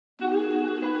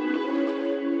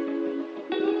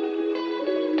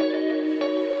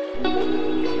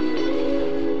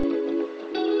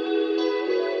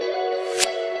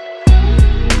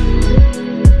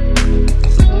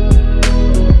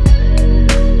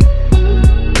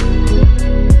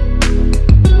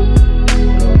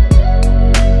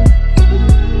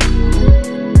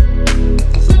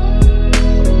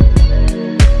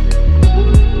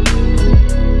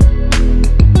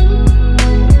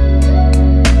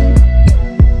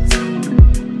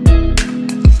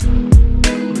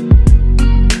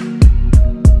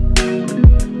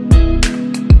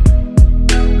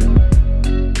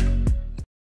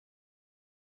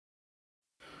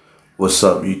What's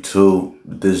up YouTube?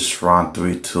 This is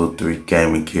Ron323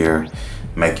 Gaming here,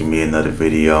 making me another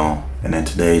video. And in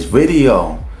today's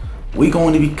video, we're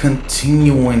going to be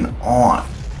continuing on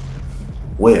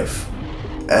with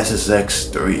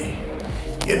SSX 3.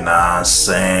 You know what I'm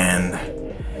saying?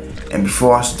 And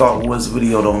before I start with this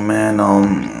video though, man,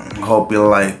 hope you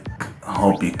like,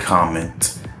 hope you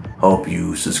comment, hope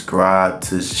you subscribe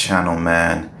to this channel,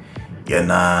 man. You know what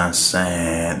I'm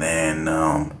saying? And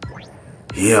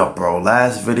yeah, bro,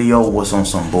 last video was on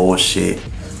some bullshit.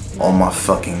 Oh my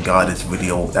fucking god, that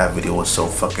video was so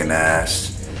fucking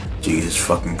ass. Jesus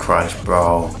fucking Christ,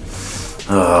 bro.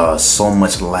 So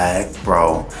much lag,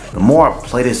 bro. The more I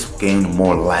play this game, the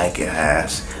more lag it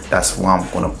has. That's why I'm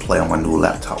gonna play on my new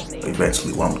laptop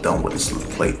eventually when I'm done with this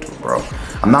playthrough, bro.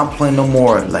 I'm not playing no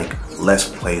more like Let's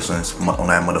Plays on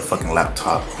that motherfucking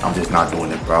laptop. I'm just not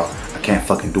doing it, bro. I can't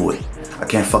fucking do it. I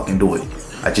can't fucking do it.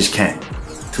 I just can't.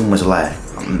 Too much lag.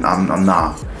 I'm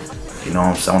not. You know what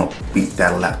I'm saying? I want to beat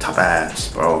that laptop ass,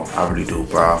 bro. I really do,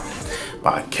 bro.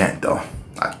 But I can't though.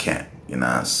 I can't. You know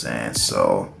what I'm saying?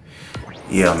 So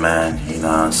yeah, man. You know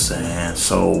what I'm saying?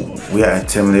 So we are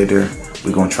Intimidator.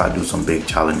 We're gonna try to do some big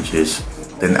challenges.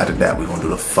 Then after that, we're gonna do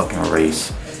the fucking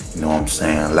race. You know what I'm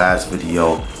saying? Last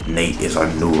video, Nate is our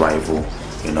new rival.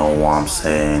 You know what I'm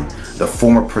saying? The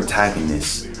former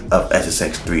protagonist of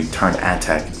SSX 3 turned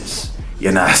antagonist.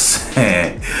 You know what I'm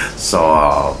saying?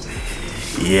 So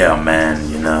yeah, man,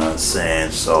 you know what I'm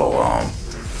saying? So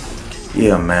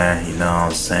yeah, man, you know what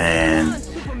I'm saying?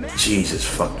 Jesus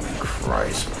fucking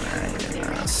Christ, man, you know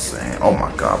what I'm saying? Oh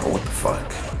my god, bro, what the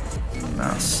fuck? You know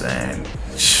what I'm saying?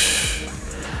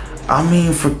 I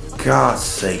mean, for God's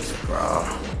sakes, bro.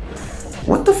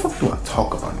 What the fuck do I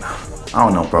talk about now? I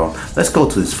don't know, bro. Let's go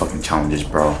to these fucking challenges,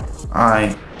 bro.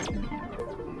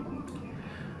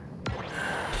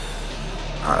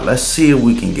 Alright, let's see if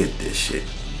we can get this shit.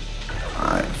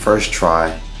 Alright, first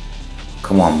try.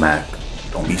 Come on, Mac.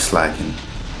 Don't be slacking.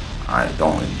 Alright,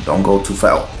 don't go too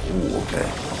fast. Ooh, okay.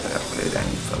 Damn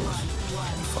you fellas.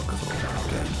 You fuckers over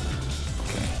there.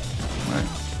 Okay.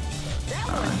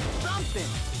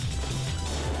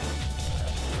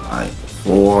 Alright,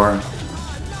 4.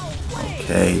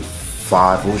 Okay,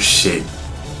 5. Oh shit.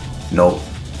 Nope.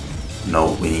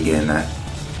 No, we ain't getting that.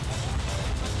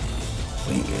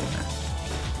 We ain't getting that.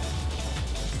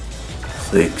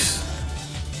 6,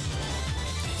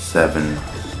 7,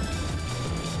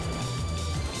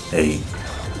 8.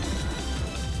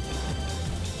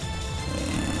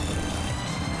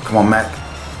 Come on, Mac.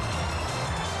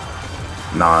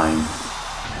 9.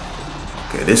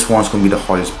 Okay, this one's gonna be the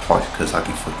hardest part because I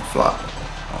can fucking fly.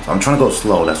 I'm trying to go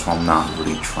slow. That's why I'm not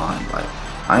really trying. Like,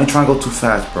 I ain't trying to go too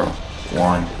fast, bro.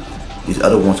 1. These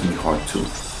other ones gonna be hard too.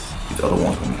 So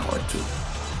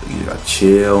you gotta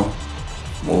chill.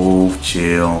 Move,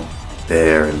 chill,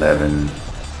 there, 11, you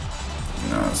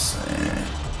know what I'm saying,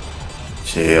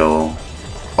 chill,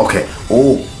 okay,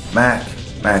 oh, Mac,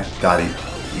 got it,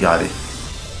 you know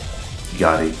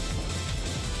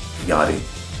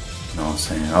what I'm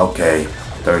saying, okay,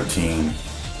 13,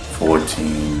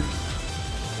 14,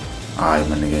 alright,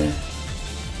 my nigga,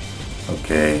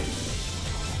 okay,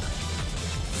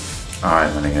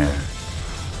 alright, my nigga,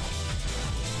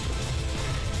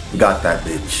 we got that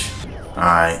bitch.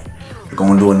 Alright, we're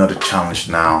gonna do another challenge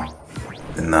now.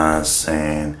 You know what I'm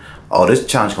saying? Oh, this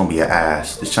challenge gonna be an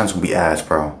ass. This challenge gonna be ass,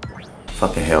 bro.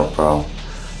 Fucking hell, bro.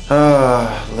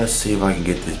 Let's see if I can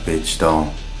get this bitch though.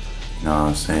 You know what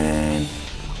I'm saying?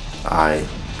 Alright,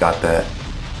 got that.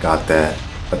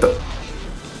 What the?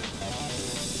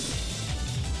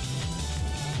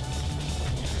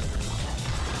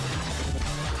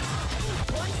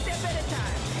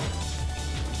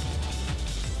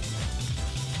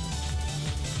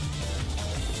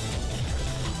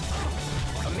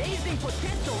 Amazing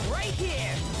potential right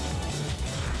here.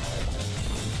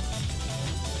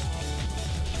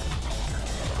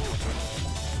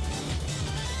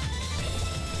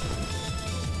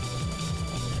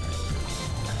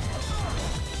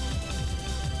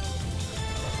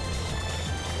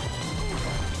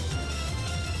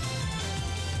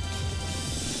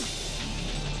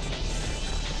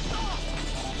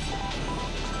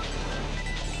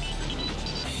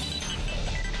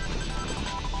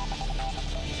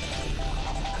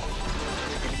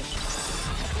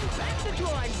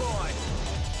 boy.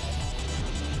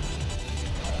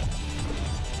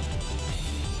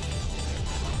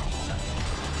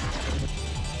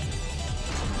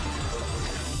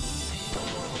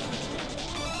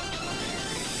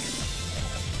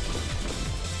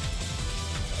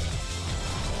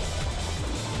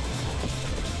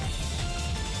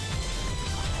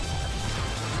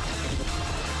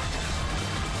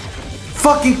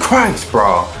 Fucking Christ,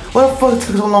 bro. What the fuck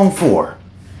took so long for?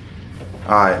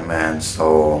 Alright, man.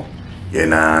 So, you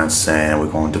know what I'm saying?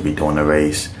 We're going to be doing a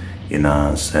race. You know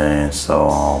what I'm saying?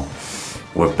 So,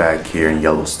 we're back here in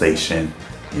Yellow Station.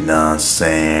 You know what I'm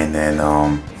saying?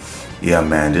 And, yeah,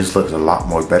 man, this looks a lot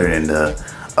more better than the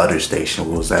other station.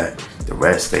 What was that? The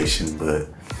red station. But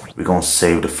we're going to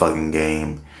save the fucking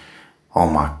game. Oh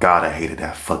my God, I hated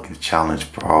that fucking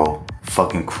challenge, bro.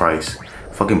 Fucking Christ.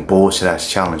 Fucking bullshit ass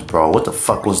challenge, bro. What the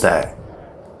fuck was that?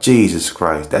 Jesus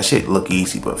Christ. That shit look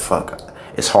easy, but fuck.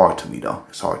 It's hard to me, though.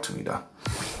 It's hard to me, though.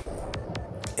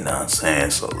 You know what I'm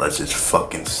saying? So let's just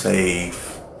fucking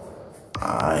save.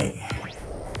 Alright.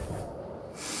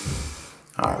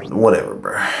 Alright, whatever,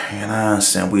 bro. You know what I'm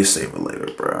saying? We'll save it later,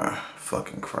 bro.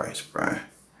 Fucking Christ, bro.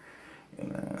 You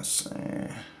know what I'm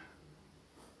saying?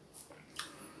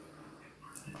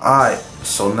 Alright,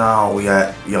 so now we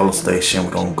at Yellow Station.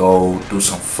 We're gonna go do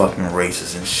some fucking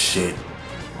races and shit.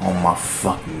 Oh my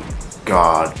fucking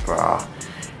God, bro.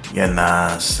 You know what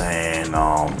I'm saying?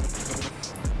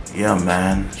 Yeah,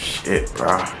 man. Shit,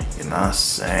 bro. You know what I'm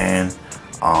saying?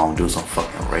 Do some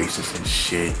fucking races and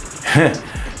shit.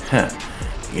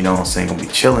 You know what I'm saying? Gonna be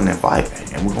chilling and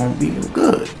vibing, and we're gonna be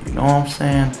good. You know what I'm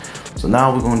saying? So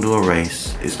now we're gonna do a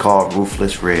race. It's called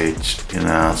Ruthless Ridge. You know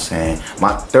what I'm saying?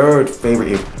 My third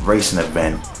favorite racing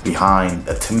event behind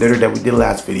the Intimidator that we did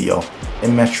last video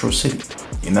in Metro City.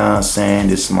 You know what I'm saying?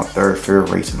 This is my third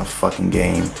favorite race in the fucking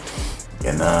game.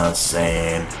 You know what I'm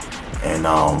saying? And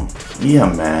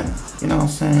yeah, man. You know what I'm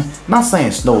saying? Not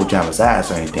saying Snow Jam is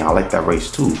ass or anything. I like that race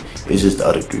too. It's just the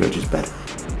other three are just better,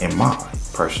 in my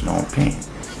personal opinion.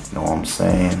 You know what I'm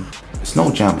saying?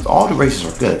 Snow Jam, all the races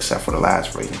are good except for the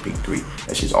last race in Peak 3.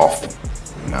 That shit's awful.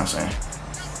 You know what I'm saying?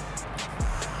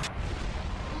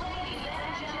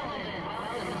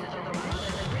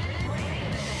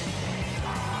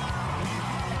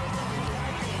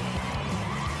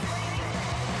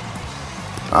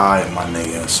 Alright, my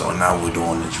nigga. So now we're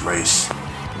doing this race.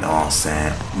 You know what I'm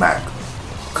saying? Mac,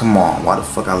 come on. Why the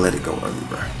fuck I let it go early,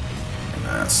 bro? You know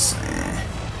what I'm saying?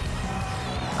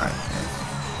 Alright, man.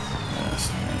 You know what I'm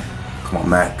saying? Come on,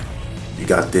 Mac. You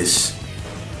got this.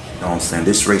 You know what I'm saying?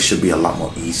 This race should be a lot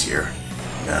more easier.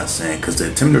 You know what I'm saying? Because the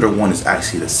Intimidator 1 is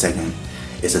actually the second.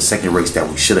 It's the second race that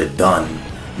we should have done,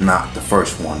 not the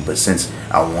first one. But since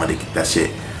I wanted to get that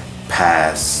shit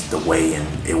past the way and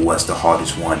it was the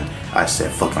hardest one, I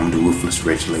said, fuck, I'm gonna do Ruthless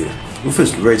Ridge later.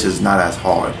 Ruthless Ridge is not as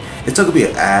hard. It took a bit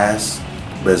of ass,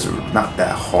 but it's not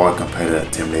that hard compared to the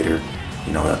Intimidator.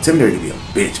 You know, the Intimidator can be a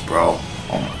bitch, bro.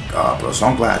 Oh my God, bro. So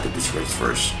I'm glad I did this race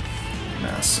first. You know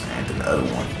what I'm saying? Then the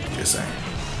other one, just saying.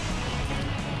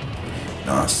 You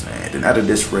know what I'm saying? Then after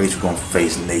this race, we're gonna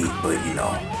face Nate, but you know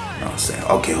what I'm saying?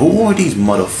 Okay, who are these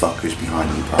motherfuckers behind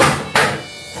me, bro?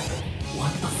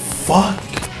 What the fuck?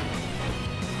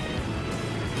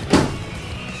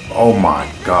 Oh my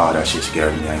God, that shit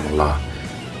scared me, I ain't gonna lie.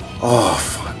 Oh,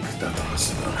 fuck.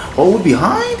 Oh, we're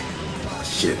behind? Oh,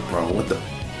 shit, bro, what the?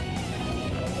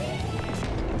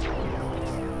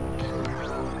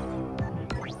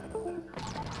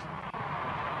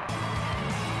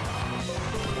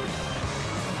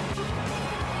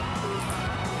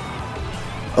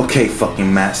 Okay,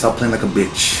 fucking Matt, stop playing like a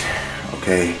bitch.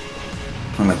 Okay?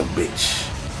 Playing like a bitch.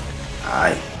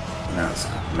 Alright. You know, it's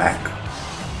Mac. You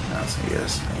know what I'm saying?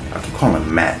 Yes. I keep calling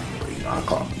him Matt. But, you know, I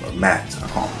call him Matt.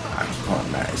 I keep calling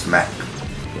him Matt. It's Mac.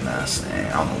 You know what I'm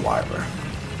saying? I don't know why, bro. You know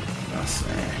what I'm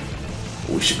saying?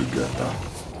 But we should be good, though.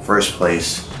 First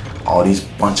place. All these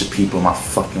bunch of people in my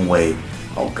fucking way.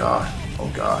 Oh, God. Oh,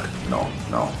 God. No,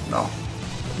 no, no.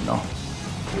 No.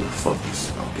 Who the fuck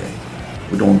is? Okay.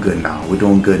 We're doing good now. We're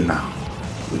doing good now.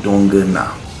 We're doing good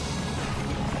now.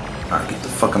 Alright, get the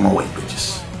fuck out of my way,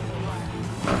 bitches.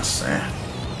 You know what I'm saying?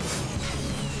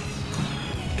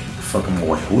 Get the fuck out of my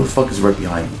way. Who the fuck is right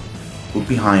behind me? Who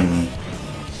behind me?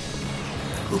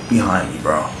 Who behind me,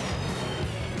 bro?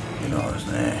 You know what I'm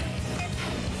saying?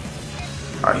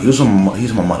 Alright, he's on my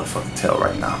motherfucking tail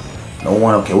right now. No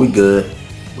one, okay, we good.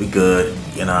 We good.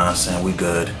 You know what I'm saying? We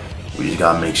good. We just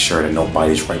gotta make sure that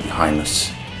nobody's right behind us.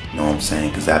 You know what I'm saying?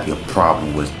 Because that'd be a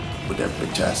problem with that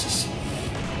bitch asses.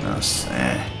 You know what I'm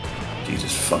saying?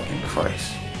 Jesus fucking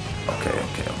Christ.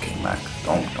 Okay, Mac.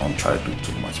 Don't try to do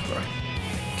too much, bro.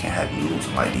 Can't have you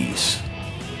losing like these. You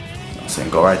know what I'm saying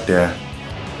go right there.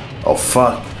 Oh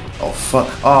fuck. Oh fuck.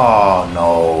 Oh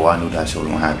no. I knew that shit was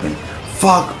gonna happen.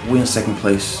 Fuck. We in second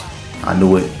place. I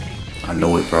knew it. I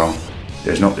knew it, bro.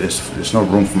 There's no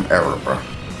room for error, bro.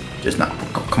 Just not.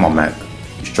 Come on, Mac.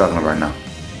 You're struggling right now.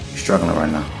 You're struggling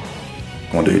right now.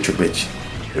 Come on, do your trick, bitch.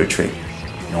 Do your trick.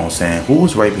 You know what I'm saying? Who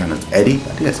was right behind us? Eddie? I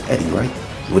think that's Eddie, right?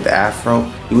 With the afro.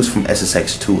 He was from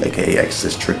SSX 2, aka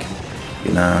Exorcist Tricky.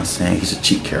 You know what I'm saying? He's a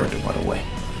cheat character, by the way.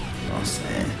 You know what I'm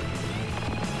saying?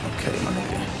 Okay, my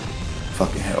nigga.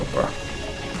 Fucking hell, bro.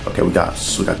 Okay, we got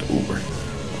the Uber. You know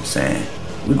what I'm saying?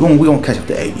 We gonna catch up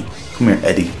to Eddie. Come here,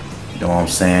 Eddie. You know what I'm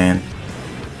saying?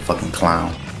 Fucking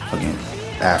clown. Fucking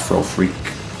afro freak.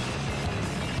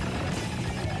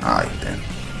 Alright then.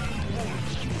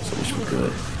 So we should be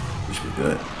good. We should be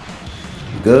good.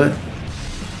 We good?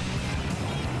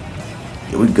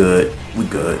 Yeah, we good. We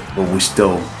good. But he's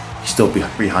still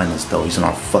behind us though. He's on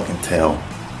our fucking tail.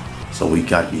 So we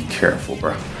gotta be careful,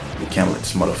 bro. We can't let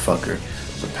this motherfucker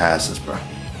surpass us, bro. You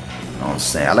know what I'm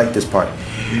saying? I like this part.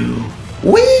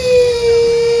 Wee!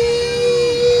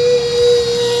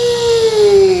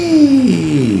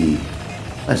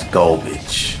 Let's go,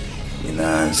 bitch. You know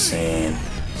what I'm saying?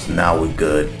 So now we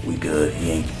good. We good.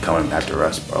 He ain't coming after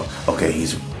us, bro. Okay,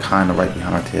 he's kind of right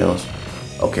behind our tails.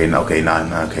 Okay, no, okay, nah,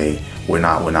 okay. We're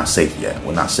not safe yet.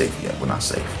 We're not safe yet. We're not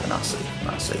safe. We're not safe.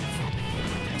 We're not safe. You know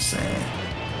what I'm saying?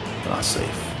 We're not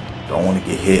safe. Don't want to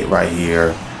get hit right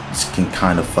here. This can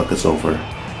kind of fuck us over.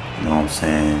 You know what I'm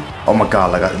saying? Oh my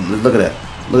god, like look at that.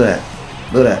 Look at that.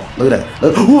 Look at that. Look at that.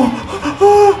 Look.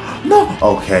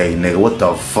 No. Okay, nigga, what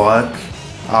the fuck?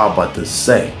 I was about to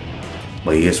say.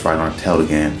 But he is right on our tail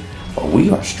again. But we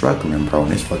are struggling, bro, in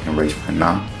this fucking race right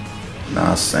now. You know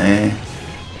what I'm saying?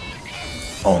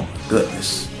 Oh my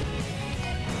goodness.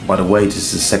 By the way, this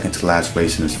is the second to last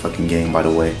race in this fucking game, by the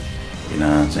way. You know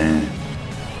what I'm saying?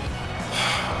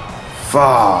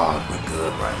 Fuck, we're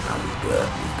good right now. We good.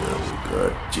 We good. We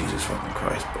good. Jesus fucking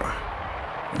Christ, bro.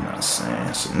 You know what I'm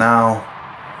saying? So now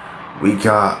we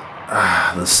got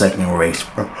the second race,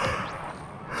 bro.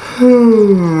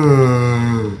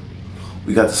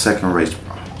 We got the second race,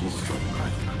 bro. Jesus fucking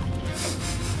Christ.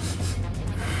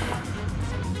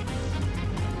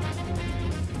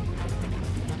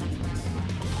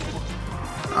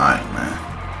 Alright, man.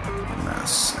 You know what I'm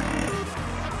saying?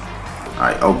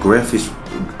 Alright, oh, Griff is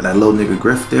that little nigga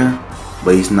Griff there,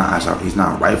 but he's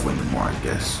not rifle anymore, I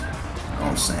guess. You know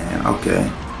what I'm saying? Okay. You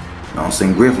know what I'm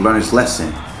saying? Griff learned his lesson.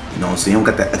 You know what I'm saying? He don't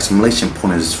got that exclamation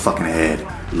point in his fucking head,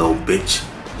 little bitch.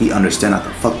 He understand not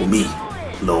to fuck with me,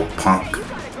 little punk. You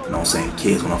know what I'm saying?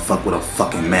 Kids wanna fuck with a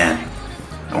fucking man.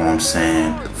 You know what I'm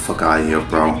saying? Get the fuck out of here,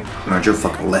 bro. Learn your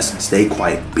fucking lesson. Stay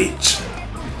quiet, bitch.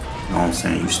 You know what I'm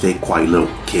saying? You stay quiet, little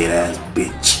kid ass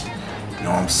bitch. You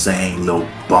know what I'm saying? Little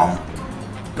bum.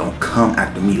 Don't come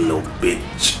after me, little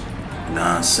bitch. You know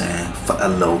what I'm saying? Fuck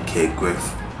that little kid,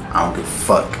 Griff. I don't give a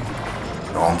fuck.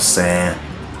 You know what I'm saying?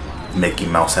 Mickey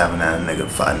Mouse having that nigga,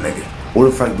 fuck nigga. Who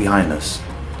the fuck behind us?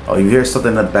 Oh, you hear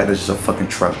something in the back? That's just a fucking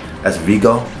truck. That's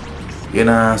Vigo. You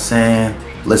know what I'm saying?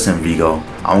 Listen, Vigo.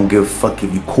 I don't give a fuck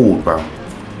if you cool, bro. I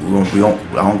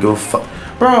don't give a fuck.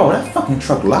 Bro, that fucking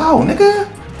truck loud, nigga.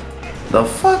 The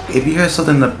fuck? If you hear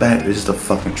something in the back, it's just a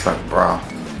fucking truck, bro.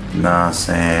 You know what I'm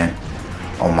saying?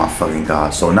 Oh my fucking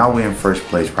god. So now we're in first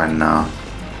place right now.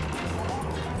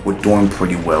 We're doing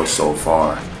pretty well so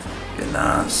far. You know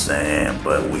what I'm saying?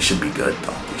 But we should be good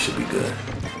though. We should be good.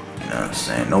 You know what I'm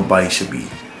saying? Nobody should be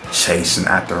chasing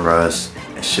after us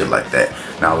and shit like that.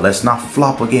 Now let's not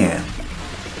flop again.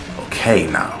 Okay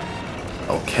now.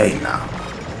 Okay now.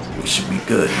 We should be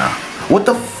good now. What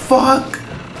the fuck?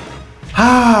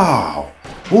 How?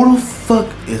 Who the fuck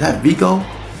is that? Vigo?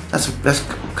 That's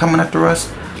coming after us?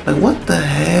 Like what the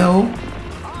hell?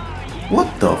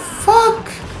 What the fuck?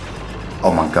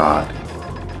 Oh my god.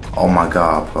 Oh my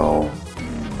god, bro.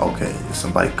 Okay, is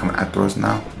somebody coming after us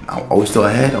now? Are we still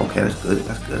ahead? Okay, that's good.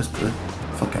 That's good. That's good.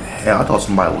 Fucking hell, I thought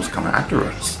somebody was coming after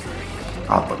us.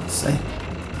 I was about to say.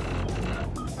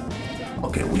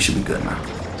 Okay, we should be good now.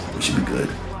 We should be good.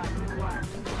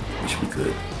 We should be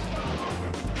good.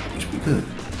 We should be good.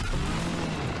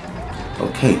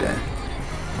 Okay then.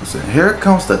 Listen, here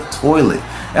comes the toilet.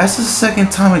 That's the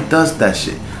second time it does that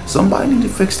shit. Somebody need to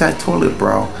fix that toilet,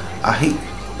 bro. I hate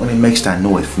when it makes that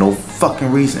noise for no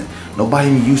fucking reason. Nobody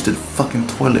even used the fucking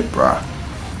toilet, bro.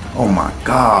 Oh my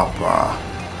god, bro.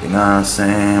 You know what I'm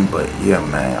saying? But yeah,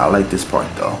 man, I like this part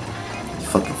though. It's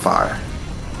fucking fire.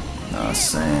 You know what I'm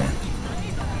saying?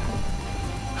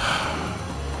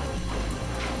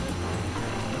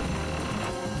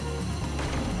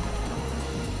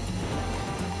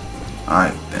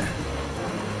 Alright then.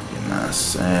 You know what I'm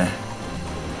saying?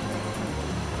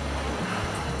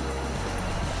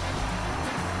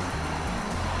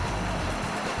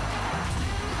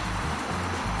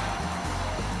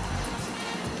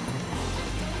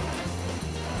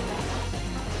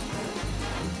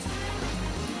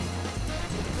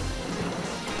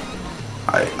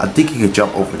 I think you can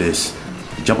jump over this.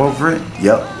 Jump over it?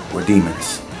 Yep, we're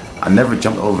demons. I never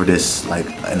jumped over this like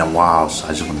in a while, so I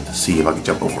just wanted to see if I could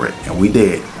jump over it. And we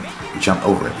did. We jumped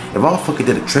over it. If I fucking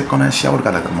did a trick on that shit, I would've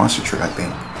got like a monster trick, I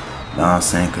think. You know what I'm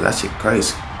saying? Cause that shit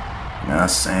crazy. You know what I'm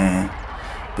saying?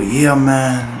 But yeah,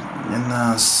 man. You know what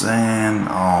I'm saying?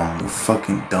 We're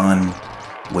fucking done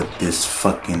with this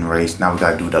fucking race. Now we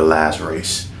gotta do the last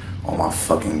race. Oh my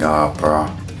fucking god, bro.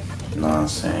 You know what I'm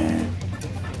saying?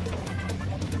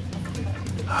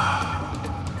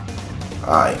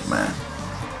 Alright, man.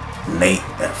 Nate,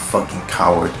 that fucking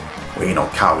coward. Well, you know,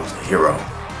 coward is a hero.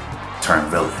 Turn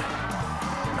villain. You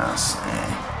know what I'm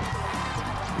saying?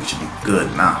 We should be good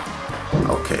now.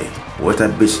 Okay. Where's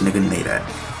that bitch nigga Nate at? You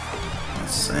know what I'm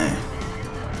saying?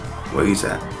 Where he's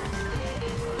at? You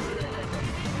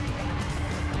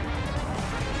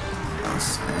know what I'm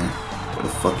saying? Where the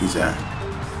fuck he's at?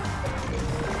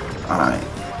 Alright.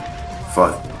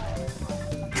 Fuck.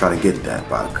 Try to get that,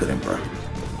 but I couldn't, bro.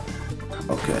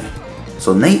 Okay.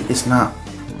 So Nate is not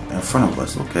in front of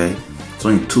us, okay? It's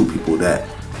only 2 people that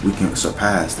we can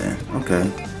surpass then. Okay.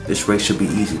 This race should be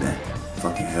easy then.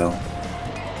 Fucking hell.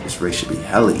 This race should be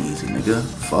hella easy, nigga.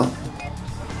 Fuck.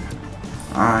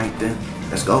 Alright then.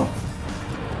 Let's go.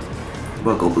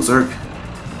 But go berserk. You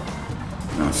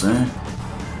know what I'm saying?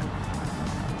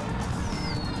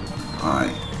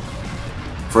 Alright.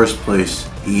 First place,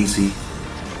 easy.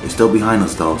 They're still behind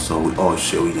us though, so we, oh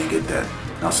shit, we didn't get that.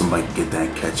 Now somebody can get that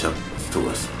and catch up to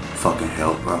us. Fucking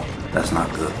hell, bro. That's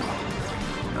not good. You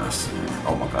know what I'm saying?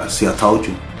 Oh my god. See, I told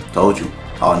you. Told you.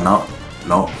 Oh no.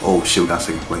 No. Oh shit, we got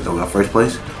second place. Oh, we got first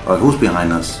place? Alright, who's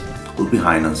behind us? Who's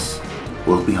behind us?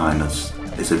 Who's behind us?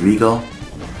 Is it Vigo?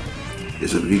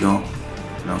 Is it Vigo?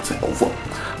 You know what I'm saying? Oh,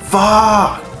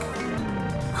 fuck!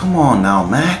 Come on now,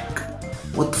 Mac.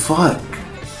 What the fuck?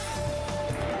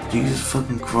 Jesus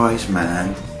fucking Christ,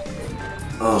 man.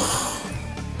 Ugh.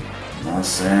 You know what I'm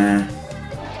saying?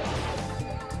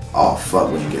 Oh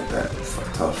fuck, we didn't get that.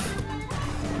 Fuck tough.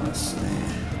 You know what I'm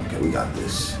saying? Okay, we got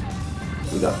this.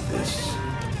 We got this.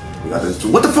 We got this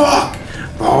too. What the fuck?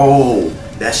 Bro,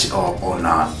 that shit. Oh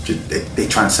nah. They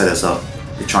trying to set us up.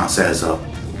 They trying to set us up.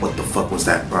 What the fuck was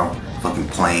that, bro? Fucking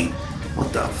plane.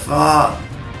 What the fuck?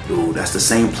 Dude, that's the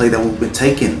same plane that we've been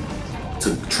taking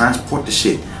to transport the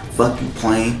shit. Fucking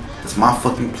plane. It's my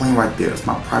fucking plane right there. It's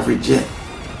my private jet.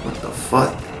 What the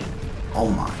fuck? Oh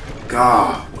my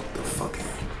god. What the fuck?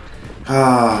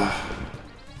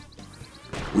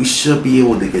 We should be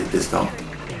able to get this though.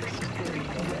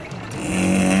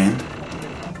 And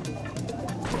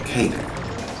okay then.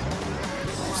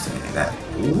 I'm saying that.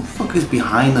 Who the fuck is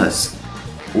behind us?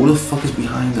 Who the fuck is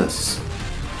behind us?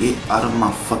 Get out of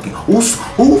my fucking. Who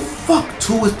fuck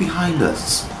 2 is behind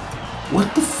us?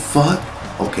 What the fuck?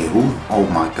 Okay, who? Oh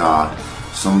my god.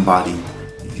 Somebody,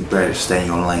 you better stay in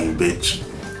your lane, bitch.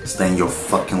 Stay in your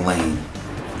fucking lane.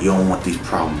 You don't want these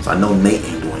problems. I know Nate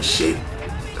ain't doing shit.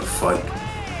 The fuck?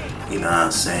 You know what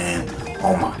I'm saying?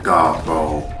 Oh my god,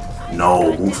 bro.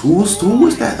 No. Who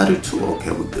is that other 2?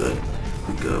 Okay, we're good.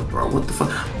 We're good, bro. What the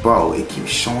fuck? Bro, it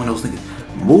keeps showing those niggas.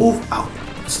 Move out.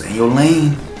 Stay in your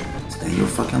lane. Stay in your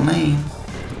fucking lane.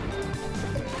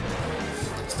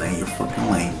 Stay in your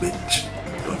fucking lane, bitch.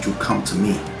 Don't you come to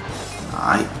me.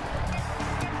 Alright?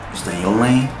 You stay in your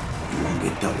lane, you won't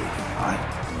get dealt with. Alright?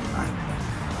 Alright?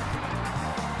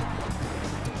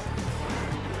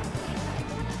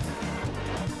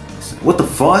 What the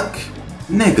fuck?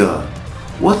 Nigga.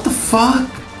 What the fuck?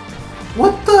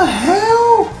 What the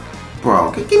hell?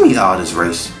 Bro, give me out of this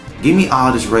race. Give me out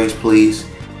of this race, please.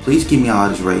 Please give me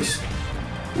out of this race.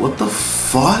 What the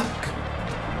fuck?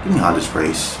 Give me out of this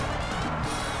race.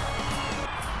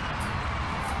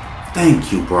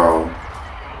 Thank you, bro.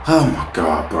 Oh my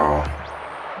god, bro.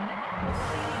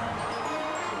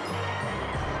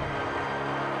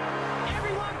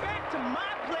 Everyone back to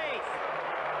my place.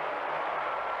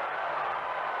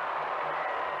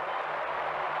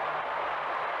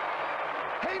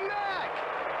 Hey, Mac!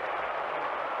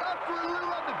 Up for a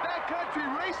little of the backcountry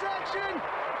race action?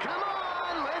 Come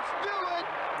on, let's do it!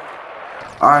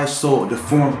 Alright, so the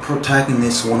former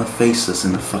protagonists want to face us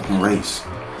in the fucking race.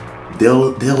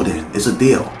 Deal then. It's a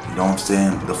deal. You know what I'm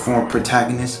saying? The former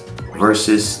protagonist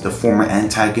versus the former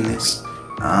antagonist. You know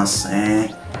what I'm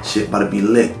saying? Shit about to be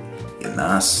lit. You know what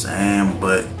I'm saying?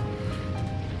 But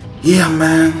yeah,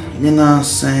 man. You know what I'm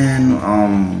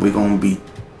saying? We're gonna be.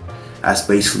 That's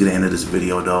basically the end of this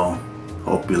video, though.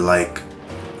 Hope you like.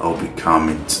 Hope you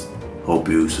comment. Hope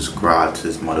you subscribe to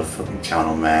this motherfucking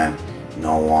channel, man. You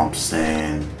know what I'm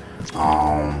saying?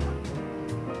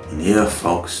 And yeah,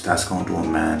 folks, that's gonna do it,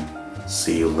 man.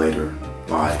 See you later.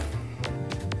 Bye.